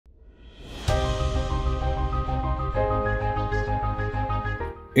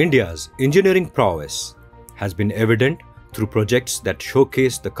India's engineering prowess has been evident through projects that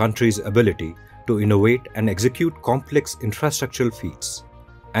showcase the country's ability to innovate and execute complex infrastructural feats,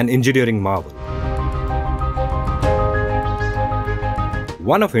 an engineering marvel.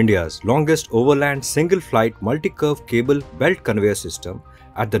 One of India's longest overland single-flight multi-curve cable belt conveyor system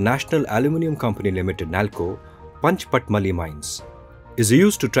at the National Aluminium Company Limited NALCO, Panchpatmali mines, is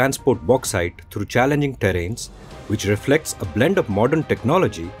used to transport bauxite through challenging terrains, which reflects a blend of modern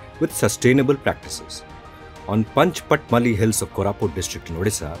technology with sustainable practices. On Panchpatmali hills of Koraput district in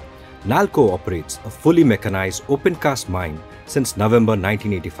Odisha, NALCO operates a fully mechanized open-cast mine since November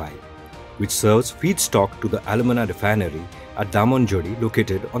 1985, which serves feedstock to the alumina refinery at Damanjodi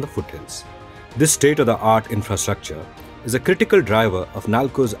located on the foothills. This state-of-the-art infrastructure is a critical driver of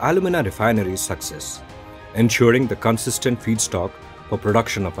NALCO's alumina refinery's success, ensuring the consistent feedstock for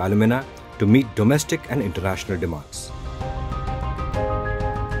production of alumina to meet domestic and international demands.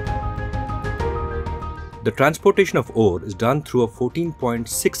 The transportation of ore is done through a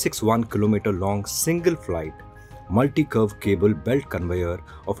 14.661 km long single-flight multi-curve cable belt conveyor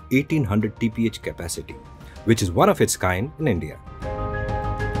of 1800 TPH capacity, which is one of its kind in India.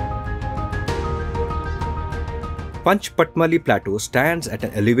 Panchpatmali Plateau stands at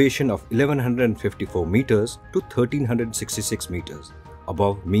an elevation of 1154 meters to 1366 meters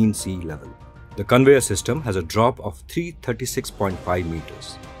above mean sea level. The conveyor system has a drop of 336.5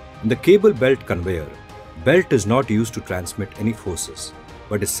 meters. In the cable belt conveyor, belt is not used to transmit any forces,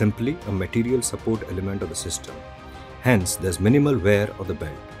 but is simply a material support element of the system. Hence, there is minimal wear of the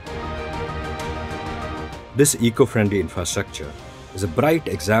belt. This eco-friendly infrastructure is a bright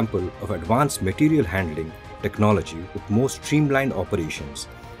example of advanced material handling technology with more streamlined operations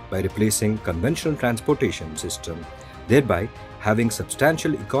by replacing conventional transportation system, thereby having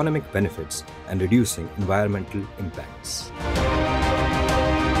substantial economic benefits and reducing environmental impacts.